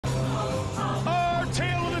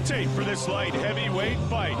this light heavyweight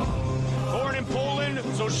fight. Born in Poland,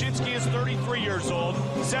 Soszyński is 33 years old,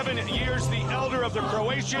 7 years the elder of the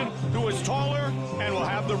Croatian, who is taller and will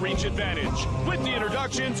have the reach advantage. With the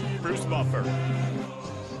introductions, Bruce Buffer.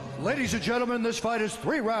 Ladies and gentlemen, this fight is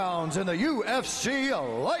 3 rounds in the UFC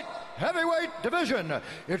light heavyweight division.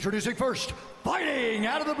 Introducing first, fighting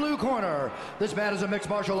out of the blue corner. This man is a mixed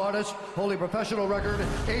martial artist, holding professional record,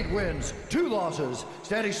 8 wins, 2 losses,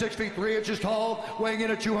 standing 6 feet 3 inches tall, weighing in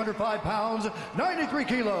at 205 pounds, 93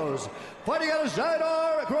 kilos. Fighting out of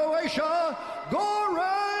Zadar, Croatia,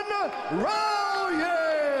 Goran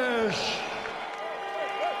Reljic.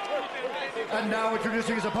 And now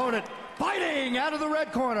introducing his opponent, fighting out of the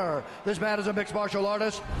red corner. This man is a mixed martial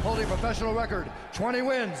artist, holding professional record, 20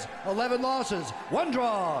 wins, 11 losses, 1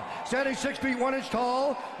 draw, standing 6 feet 1 inch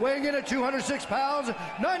tall, weighing in at 206 pounds,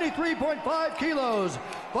 93.5 kilos.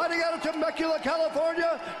 Fighting out of Temecula,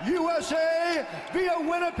 California, USA, via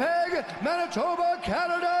Winnipeg, Manitoba,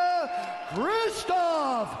 Canada,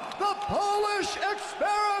 Krzysztof, the Polish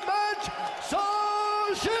experiment,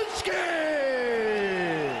 Soszyński.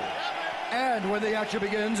 And when the action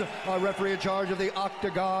begins, our referee in charge of the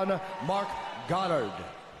Octagon, Mark Goddard.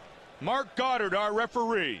 Mark Goddard, our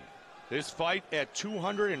referee. This fight at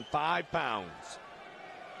 205 pounds.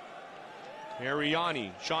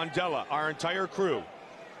 Ariani, Chandela, our entire crew,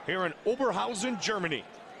 here in Oberhausen, Germany.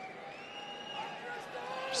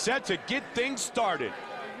 Set to get things started.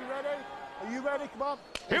 Are you ready? Are you ready? Come on.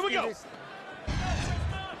 Here we go.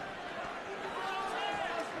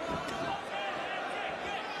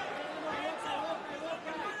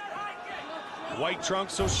 White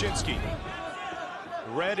trunks, Soszyński.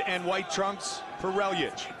 Red and white trunks for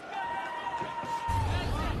Reljic.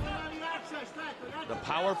 The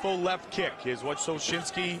powerful left kick is what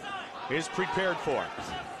Soszyński is prepared for.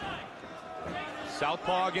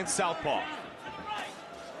 Southpaw against southpaw.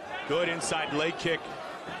 Good inside leg kick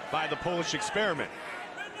by the Polish experiment.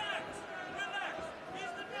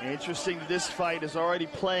 Interesting, this fight is already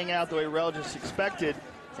playing out the way Reljic expected,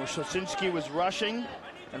 where Soszyński was rushing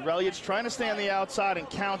and Reljic trying to stay on the outside and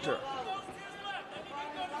counter.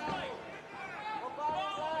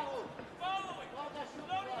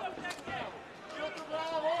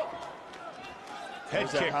 Head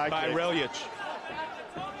kick by Reljic.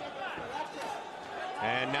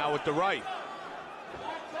 And now with the right.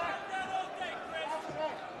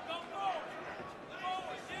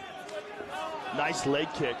 Nice leg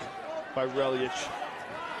kick by Reljic.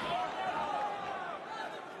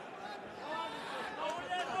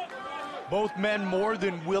 Both men more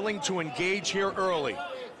than willing to engage here early.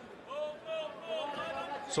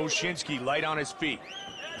 Soszyński light on his feet,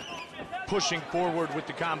 pushing forward with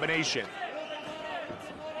the combination.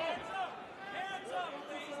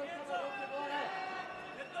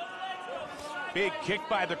 Big kick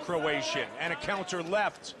by the Croatian and a counter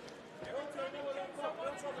left.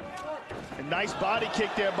 A nice body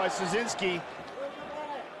kick there by Soszyński.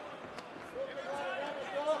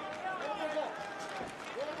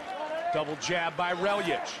 Double jab by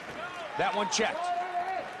Reljic. That one checked.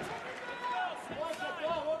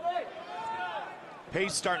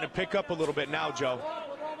 Pace starting to pick up a little bit now, Joe.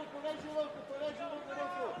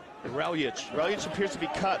 Reljic appears to be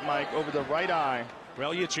cut, Mike, over the right eye.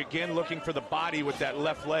 Reljic again looking for the body with that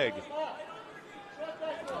left leg.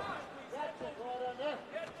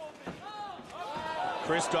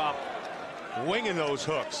 Krzysztof winging those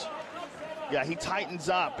hooks. Yeah, he tightens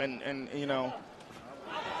up and you know.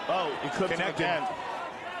 Oh, he clipped him again.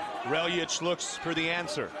 Reljic looks for the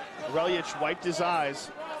answer. Reljic wiped his eyes.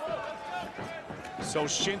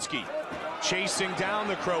 Soszyński chasing down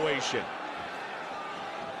the Croatian.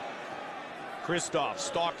 Krzysztof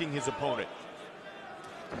stalking his opponent.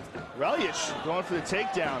 Reljic going for the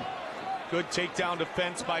takedown. Good takedown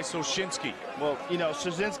defense by Soszyński. Well, you know,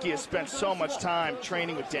 Soszyński has spent so much time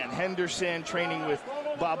training with Dan Henderson, training with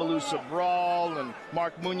Babalu Sobral and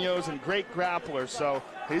Mark Munoz, and great grapplers, so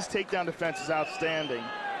his takedown defense is outstanding.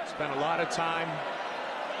 Spent a lot of time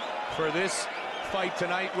for this fight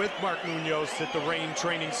tonight with Mark Munoz at the Rain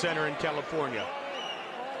Training Center in California.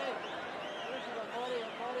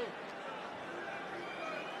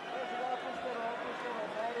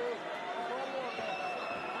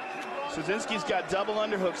 Soszyński's got double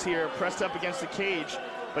underhooks here, pressed up against the cage,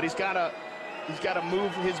 but he's got to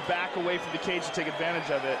move his back away from the cage to take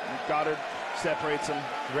advantage of it. And Goddard separates him,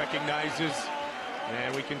 recognizes,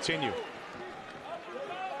 and we continue.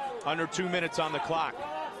 Under 2 minutes on the clock.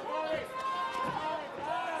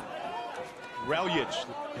 Reljic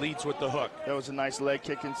leads with the hook. That was a nice leg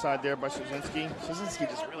kick inside there by Soszyński. Soszyński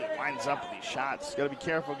just really winds up with these shots. Got to be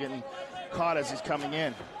careful getting caught as he's coming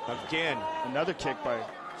in. Again. Another kick by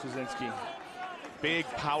Soszyński. Big,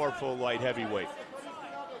 powerful light heavyweight.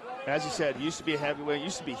 As you said, used to be a heavyweight,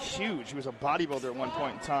 used to be huge. He was a bodybuilder at one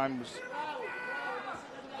point in time.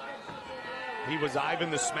 He was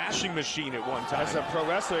Ivan the Smashing Machine at one time. As a pro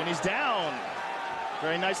wrestler, and he's down.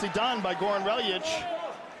 Very nicely done by Goran Reljic.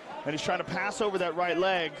 And he's trying to pass over that right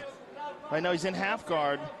leg. Right now he's in half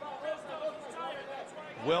guard.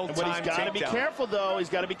 Well-timed But he's got to be careful, though. He's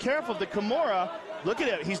got to be careful. The Kimura, look at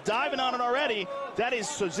it. He's diving on it already. That is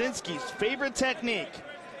Soszyński's favorite technique.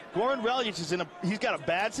 Goran Reljic is he's got a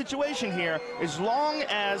bad situation here. As long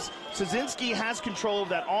as Soszyński has control of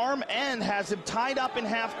that arm and has him tied up in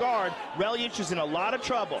half guard, Reljic is in a lot of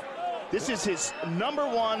trouble. This is his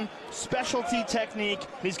 #1 specialty technique.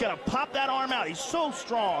 He's got to pop that arm out. He's so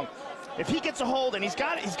strong. If he gets a hold, and he's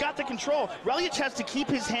got the control, Reljic has to keep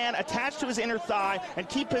his hand attached to his inner thigh and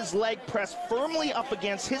keep his leg pressed firmly up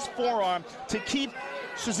against his forearm to keep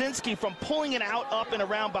Soszyński from pulling it out, up, and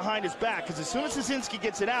around behind his back. Because as soon as Soszyński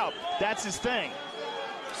gets it out, that's his thing.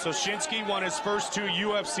 Soszyński won his first 2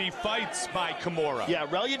 UFC fights by Kimura. Yeah,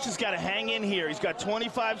 Reljic has got to hang in here. He's got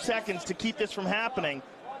 25 seconds to keep this from happening.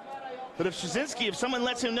 But if Soszyński, if someone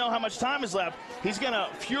lets him know how much time is left, he's going to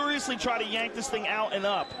furiously try to yank this thing out and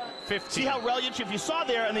up. 15. See how Reljic, if you saw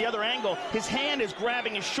there in the other angle, his hand is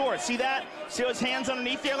grabbing his short. See that? See how his hand's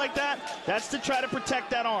underneath there like that? That's to try to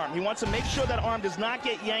protect that arm. He wants to make sure that arm does not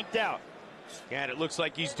get yanked out. And it looks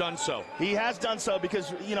like he's done so. He has done so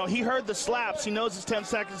because, you know, he heard the slaps. He knows it's 10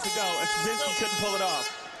 seconds to go, and Soszyński couldn't pull it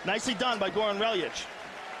off. Nicely done by Goran Reljic.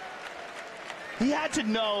 He had to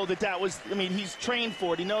know that was, I mean, he's trained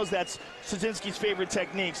for it. He knows that's Soszyński's favorite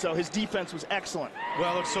technique, so his defense was excellent.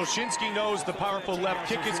 Well, if Soszyński knows the powerful left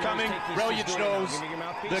kick is coming, Reljic knows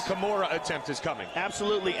the Kimura attempt is coming.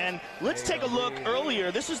 Absolutely, and let's take a look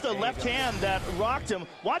earlier. This is the left hand that rocked him.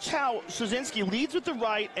 Watch how Soszyński leads with the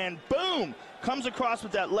right and boom, comes across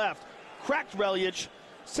with that left. Cracked Reljic.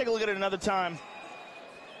 Let's take a look at it another time.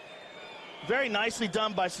 Very nicely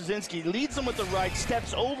done by Soszyński. Leads him with the right,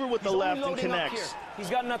 steps over with the left, and connects. He's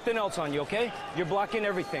got nothing else on you, okay? You're blocking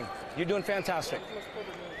everything. You're doing fantastic.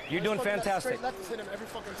 You're doing fantastic.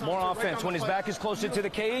 More offense. When his back is closer to the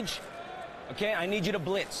cage, okay, I need you to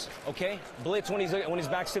blitz, okay? Blitz when his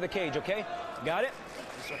back's to the cage, okay? Got it?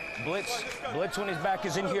 Blitz when his back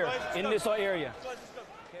is in here, in this area.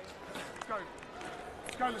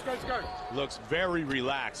 Let's go. Looks very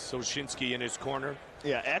relaxed, Soszyński in his corner.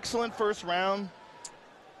 Yeah, excellent first round.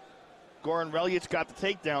 Goran Reljic got the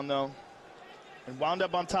takedown, though, and wound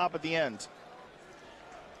up on top at the end.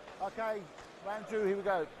 Okay, round 2, here we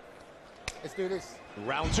go. Let's do this.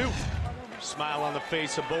 Round 2. Smile on the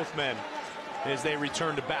face of both men as they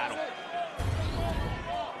return to battle.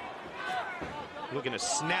 Looking to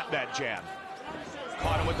snap that jab.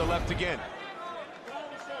 Caught him with the left again.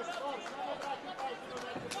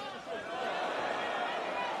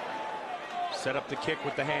 Set up the kick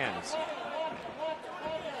with the hands.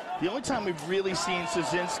 The only time we've really seen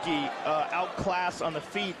Soszyński outclass on the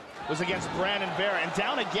feet was against Brandon Vera, and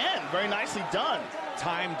down again. Very nicely done.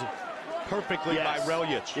 Timed perfectly by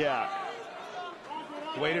Reljic. Yeah.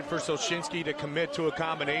 Waited for Soszyński to commit to a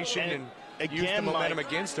combination and again, use the momentum Mike,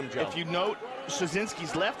 against him, Joe. If you note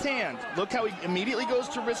Soszyński's left hand, look how he immediately goes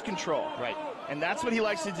to wrist control. Right. And that's what he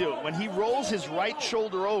likes to do. When he rolls his right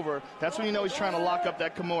shoulder over, that's when you know he's trying to lock up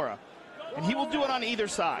that Kimura. And he will do it on either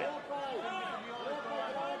side.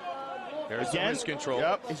 There's the wrist control.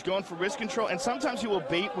 Yep, he's going for wrist control. And sometimes he will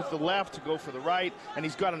bait with the left to go for the right. And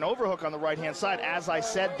he's got an overhook on the right-hand side, as I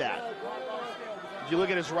said that. If you look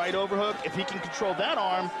at his right overhook, if he can control that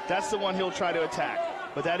arm, that's the one he'll try to attack.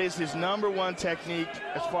 But that is his #1 technique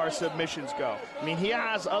as far as submissions go. I mean, he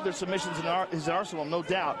has other submissions in his arsenal, no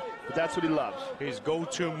doubt, but that's what he loves. His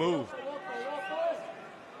go-to move.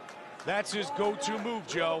 That's his go-to move,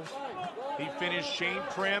 Joe. He finished Shane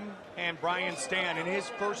Prim and Brian Stann in his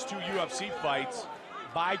first 2 UFC fights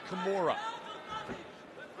by Kimura.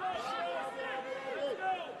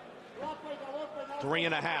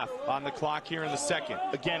 3.5 on the clock here in the second.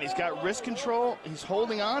 Again, he's got wrist control. He's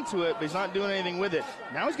holding on to it, but he's not doing anything with it.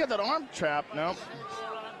 Now he's got that arm trap. No.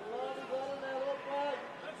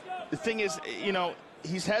 The thing is, you know,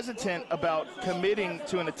 he's hesitant about committing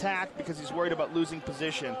to an attack because he's worried about losing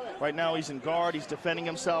position. Right now he's in guard. He's defending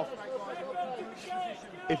himself.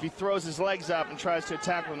 If he throws his legs up and tries to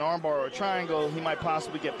attack with an armbar or a triangle, he might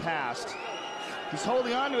possibly get past. He's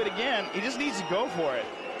holding on to it again. He just needs to go for it.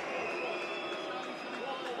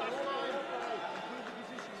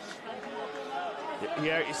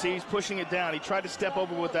 Yeah, you see he's pushing it down. He tried to step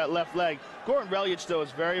over with that left leg. Goran Reljic, though,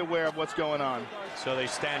 is very aware of what's going on. So they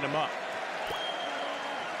stand him up.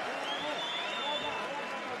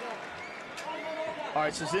 All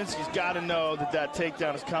right, Soszyński's got to know that that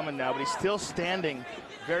takedown is coming now, but he's still standing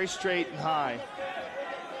very straight and high.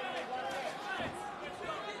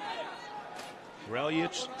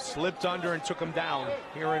 Reljic slipped under and took him down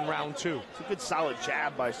here in round 2. It's a good solid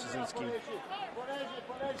jab by Soszyński.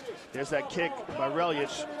 There's that kick by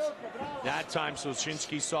Reljic. That time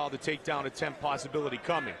Soszyński saw the takedown attempt possibility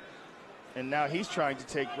coming. And now he's trying to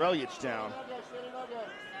take Reljic down.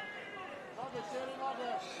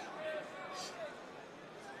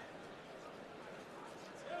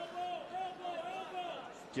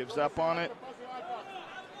 Gives up on it.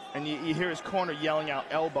 And you hear his corner yelling out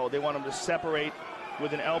elbow. They want him to separate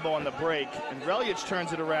with an elbow on the break. And Reljic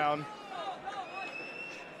turns it around.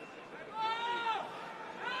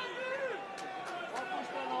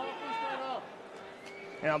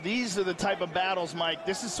 Now, these are the type of battles, Mike.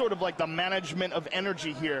 This is sort of like the management of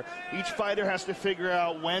energy here. Each fighter has to figure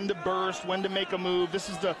out when to burst, when to make a move. This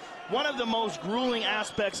is one of the most grueling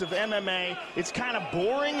aspects of MMA. It's kind of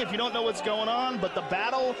boring if you don't know what's going on, but the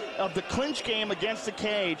battle of the clinch game against the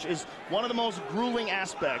cage is one of the most grueling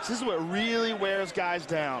aspects. This is what really wears guys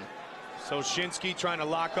down. Soszyński trying to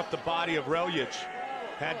lock up the body of Reljic.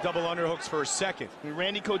 Had double underhooks for a second. I mean,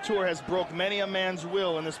 Randy Couture has broke many a man's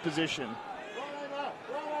will in this position.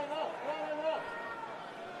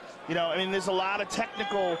 You know, I mean, there's a lot of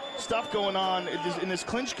technical stuff going on in this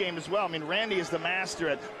clinch game as well. I mean, Randy is the master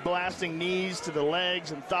at blasting knees to the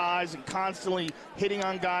legs and thighs and constantly hitting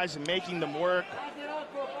on guys and making them work.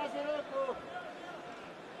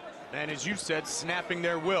 And as you said, snapping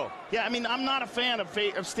their will. Yeah, I mean, I'm not a fan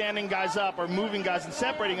of standing guys up or moving guys and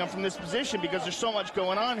separating them from this position because there's so much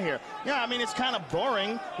going on here. Yeah, I mean, it's kind of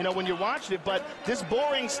boring, you know, when you're watching it, but this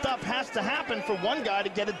boring stuff has to happen for one guy to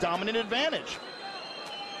get a dominant advantage.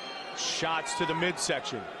 Shots to the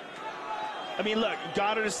midsection. I mean, look,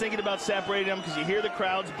 Goddard is thinking about separating them because you hear the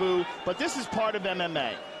crowds boo, but this is part of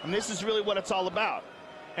MMA, and this is really what it's all about.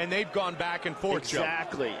 And they've gone back and forth,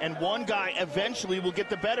 exactly. Joe. And one guy eventually will get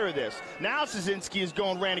the better of this. Now Soszyński is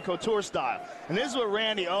going Randy Couture style. And this is what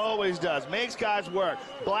Randy always does. Makes guys work.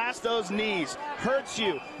 Blast those knees. Hurts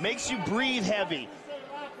you. Makes you breathe heavy.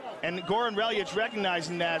 And Goran Reljic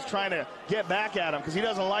recognizing that is trying to get back at him because he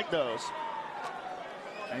doesn't like those.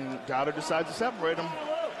 And Goddard decides to separate him.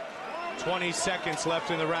 20 seconds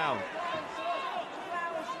left in the round.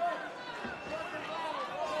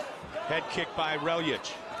 Head kick by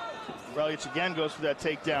Reljic. Reljic again goes for that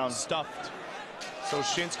takedown. Stuffed.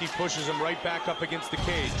 Soszyński pushes him right back up against the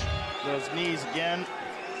cage. Those knees again.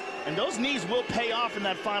 And those knees will pay off in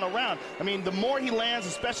that final round. I mean, the more he lands,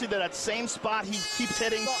 especially to that same spot he keeps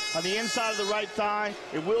hitting on the inside of the right thigh,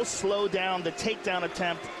 it will slow down the takedown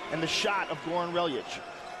attempt and the shot of Goran Reljic.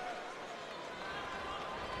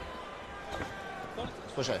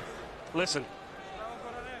 Listen.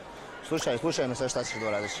 Slušaj me sad šta ćeš da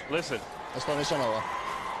uradiš. Listen. Ispomnišem ovo.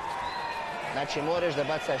 Znači, moraš da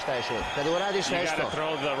bacaš taj šut. Kada uradiš nešto,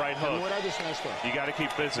 kada uradiš nešto,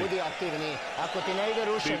 budi aktivni. Ako ti ne ide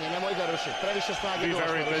rušenje, nemoj ga rušiti. Previše snage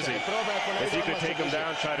došlo rušenje. Probaj ako ne ide odmah se diži.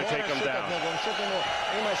 Moraš šutat nogom. Šutinu,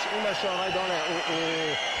 imaš dole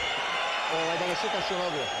da ne šutaš u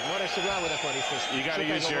nogu. Moraš i glavu da koristiš. Šutaj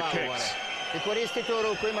go glavu gore. I koristi tu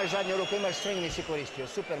ruku, imaš zadnju ruku, imaš swing, nisi koristio.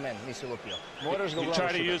 Superman, nisi lupio. Moraš go glavu šutati. You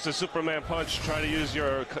try to use the Superman punch, try to use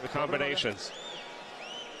your combinations.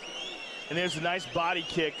 And there's a nice body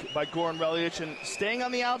kick by Goran Reljic, and staying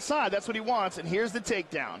on the outside, that's what he wants, and here's the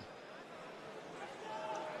takedown.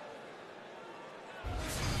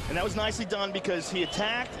 And that was nicely done because he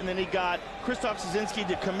attacked, and then he got Krzysztof Soszyński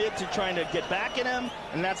to commit to trying to get back at him,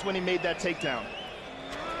 and that's when he made that takedown.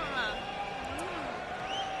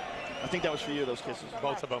 I think that was for you, those kisses.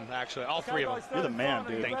 Both of them, actually. All three of them. You're the man,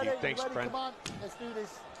 dude. Thank you. Thanks, friend. Come on, let's do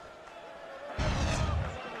this.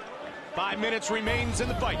 5 minutes remains in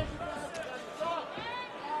the fight.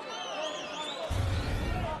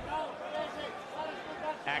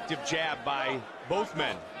 Active jab by both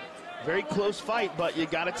men. Very close fight, but you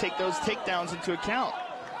got to take those takedowns into account.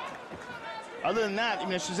 Other than that, I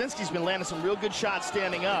mean, Soszyński's been landing some real good shots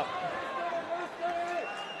standing up.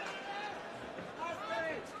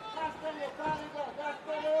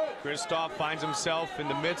 Krzysztof finds himself in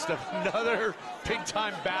the midst of another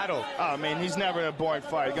big-time battle. Oh, man, he's never in a boring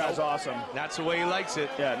fight. The guy's awesome. That's the way he likes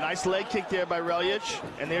it. Yeah, nice leg kick there by Reljic.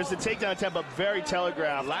 And there's the takedown attempt, but very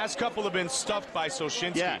telegraphed. Last couple have been stuffed by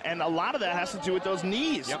Soszyński. Yeah, and a lot of that has to do with those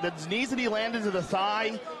knees. Yep. The knees that he landed to the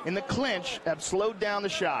thigh in the clinch have slowed down the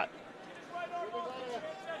shot.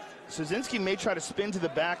 Soszyński may try to spin to the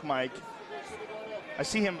back, Mike. I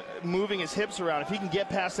see him moving his hips around. If he can get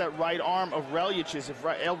past that right arm of Reljic's, if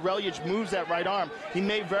Reljic moves that right arm, he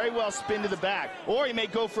may very well spin to the back. Or he may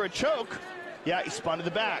go for a choke. Yeah, he spun to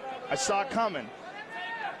the back. I saw it coming.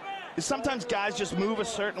 Sometimes guys just move a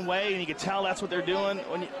certain way, and you can tell that's what they're doing.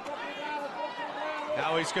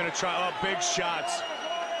 Now he's going to try big shots.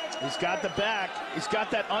 He's got the back. He's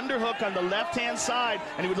got that underhook on the left-hand side,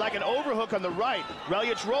 and he would like an overhook on the right.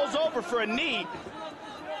 Reljic rolls over for a knee.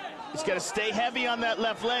 He's got to stay heavy on that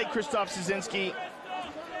left leg, Krzysztof Soszyński.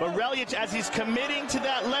 But Reljic, as he's committing to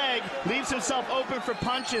that leg, leaves himself open for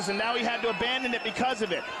punches, and now he had to abandon it because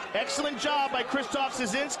of it. Excellent job by Krzysztof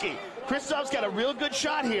Soszyński. Krzysztof's got a real good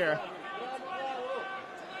shot here.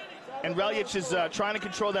 And Reljic is trying to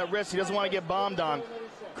control that wrist. He doesn't want to get bombed on.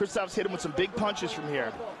 Krzysztof's hit him with some big punches from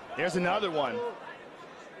here. There's another one.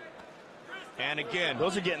 And again.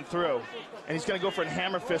 Those are getting through. And he's going to go for a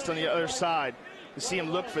hammer fist on the other side. You see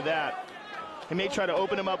him look for that. He may try to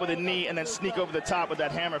open him up with a knee and then sneak over the top with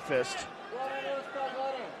that hammer fist.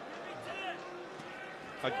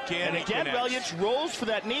 Again, Reljic rolls for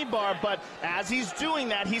that knee bar, but as he's doing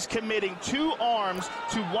that, he's committing 2 arms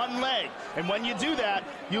to 1 leg. And when you do that,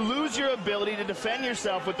 you lose your ability to defend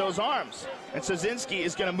yourself with those arms. And Soszyński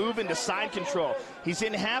is going to move into side control. He's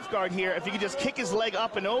in half guard here. If he could just kick his leg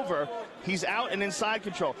up and over, he's out and in side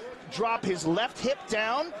control. Drop his left hip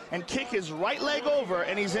down and kick his right leg over,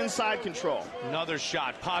 and he's in side control. Another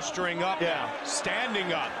shot, posturing up now,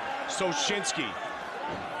 standing up. Soszyński.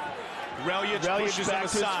 Reljic pushes him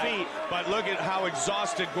aside, but look at how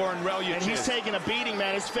exhausted Goran Reljic is. And he's taking a beating,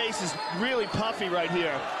 man. His face is really puffy right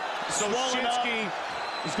here. Soszyński,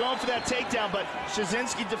 he's going for that takedown, but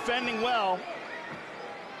Soszyński defending well.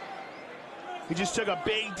 He just took a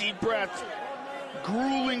big, deep breath.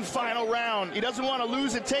 Grueling final round. He doesn't want to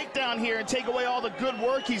lose a takedown here and take away all the good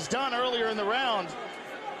work he's done earlier in the round.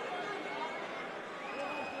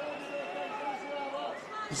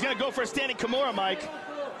 He's going to go for a standing Kimura, Mike.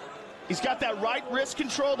 He's got that right wrist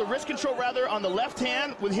control, the wrist control rather, on the left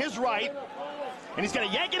hand with his right, and he's going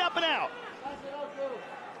to yank it up and out.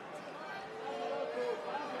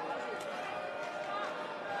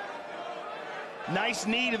 Nice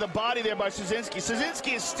knee to the body there by Soszyński.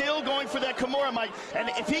 Soszyński is still going for that Kimura, Mike, and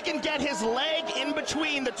if he can get his leg in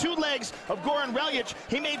between the 2 legs of Goran Reljic,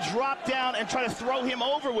 he may drop down and try to throw him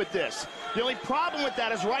over with this. The only problem with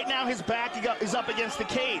that is right now his back is up against the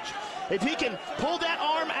cage. If he can pull that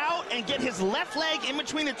arm out and get his left leg in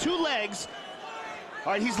between the 2 legs,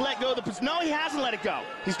 all right, he's let go of the position. No, he hasn't let it go.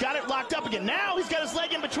 He's got it locked up again. Now he's got his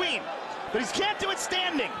leg in between, but he can't do it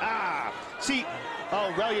standing. See,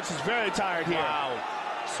 Reljic is very tired here. Wow.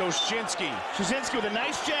 Soszyński with a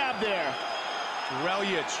nice jab there.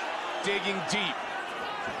 Reljic digging deep.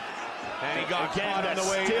 And he got caught on the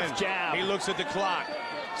way in. Jab. He looks at the clock.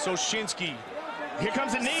 Soszyński. Here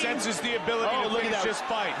comes a knee. Senses the ability to finish this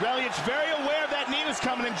fight. Reljic very aware that knee was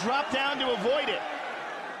coming and dropped down to avoid it.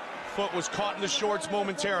 Foot was caught in the shorts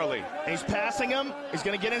momentarily. And he's passing him. He's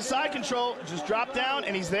going to get inside control. Just drop down,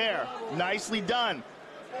 and he's there. Nicely done.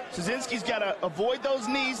 Soszyński's got to avoid those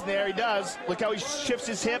knees. There he does. Look how he shifts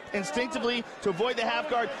his hip instinctively to avoid the half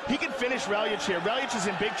guard. He can finish Reljic here. Reljic is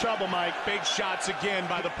in big trouble, Mike. Big shots again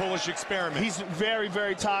by the Polish experiment. He's very,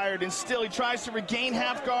 very tired, and still he tries to regain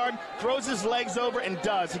half guard, throws his legs over, and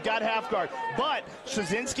does. He got half guard. But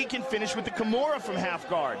Soszyński can finish with the Kimura from half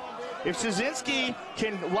guard. If Soszyński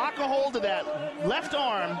can lock a hold of that left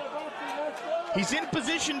arm, he's in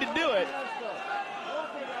position to do it.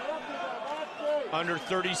 Under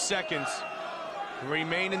 30 seconds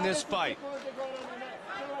remain in this fight.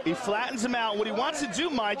 He flattens him out. What he wants to do,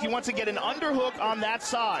 Mike, he wants to get an underhook on that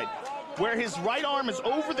side, where his right arm is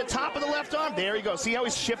over the top of the left arm. There he goes. See how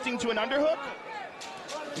he's shifting to an underhook?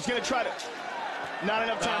 He's going to try to... Not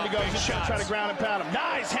enough time to go. He's just going to try to ground and pound him.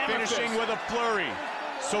 Nice hammer finishing fist. with a flurry.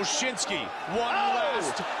 Soszyński, one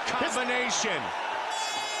last combination.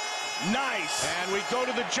 Nice. And we go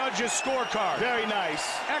to the judges' scorecard. Very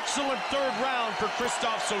nice. Excellent 3rd round for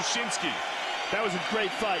Krzysztof Soszyński. That was a great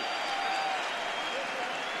fight.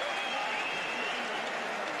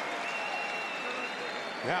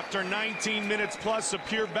 After 19 minutes plus of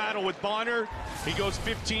pure battle with Bonner, he goes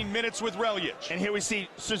 15 minutes with Reljic. And here we see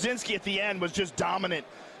Soszyński at the end was just dominant,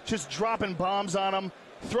 just dropping bombs on him,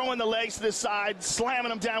 throwing the legs to the side,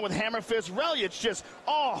 slamming him down with hammer fists. Reljic just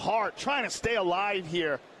all heart, trying to stay alive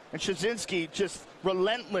here. And Soszyński just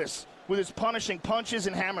relentless with his punishing punches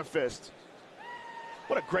and hammer fists.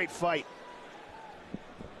 What a great fight.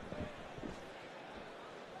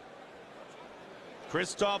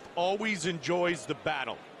 Krzysztof always enjoys the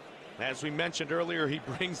battle. As we mentioned earlier, he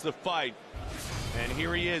brings the fight. And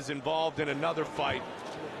here he is involved in another fight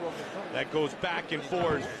that goes back and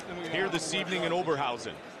forth here this evening in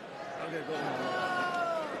Oberhausen.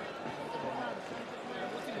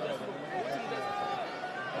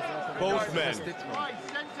 Both men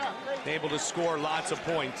able to score lots of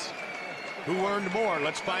points. Who earned more?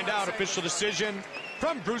 Let's find out. Official decision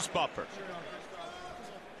from Bruce Buffer.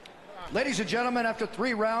 Ladies and gentlemen, after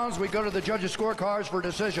 3 rounds, we go to the judges' scorecards for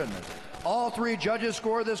decision. All 3 judges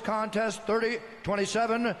score this contest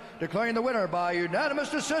 30-27, declaring the winner by unanimous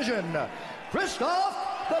decision, Krzysztof,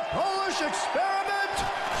 the Polish experiment,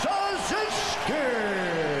 Soszyński.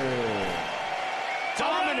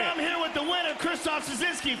 Dominant. I'm here with the winner, Krzysztof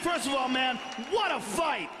Soszyński. First of all, man, what a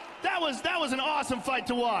fight. That was an awesome fight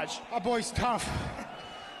to watch. That boy's tough.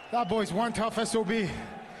 That boy's one tough SOB.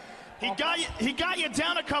 He got you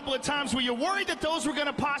down a couple of times. Were you worried that those were going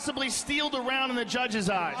to possibly steal the round in the judges'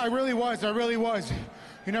 eyes? I really was.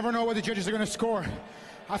 You never know what the judges are going to score.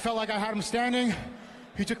 I felt like I had him standing.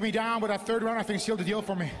 He took me down, but that 3rd round, I think, sealed the deal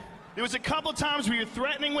for me. There was a couple times where you were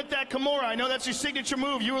threatening with that Kimura. I know that's your signature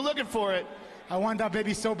move. You were looking for it. I want that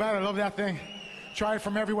baby so bad. I love that thing. Try it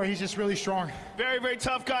from everywhere. He's just really strong. Very, very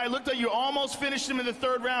tough guy. It looked like you almost finished him in the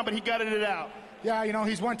 3rd round, but he gutted it out. Yeah, you know,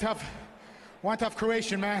 he's one tough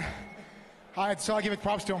Croatian, man. So I give it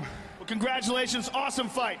props to him. Well, congratulations. Awesome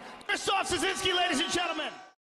fight. Krzysztof Soszyński, ladies and gentlemen.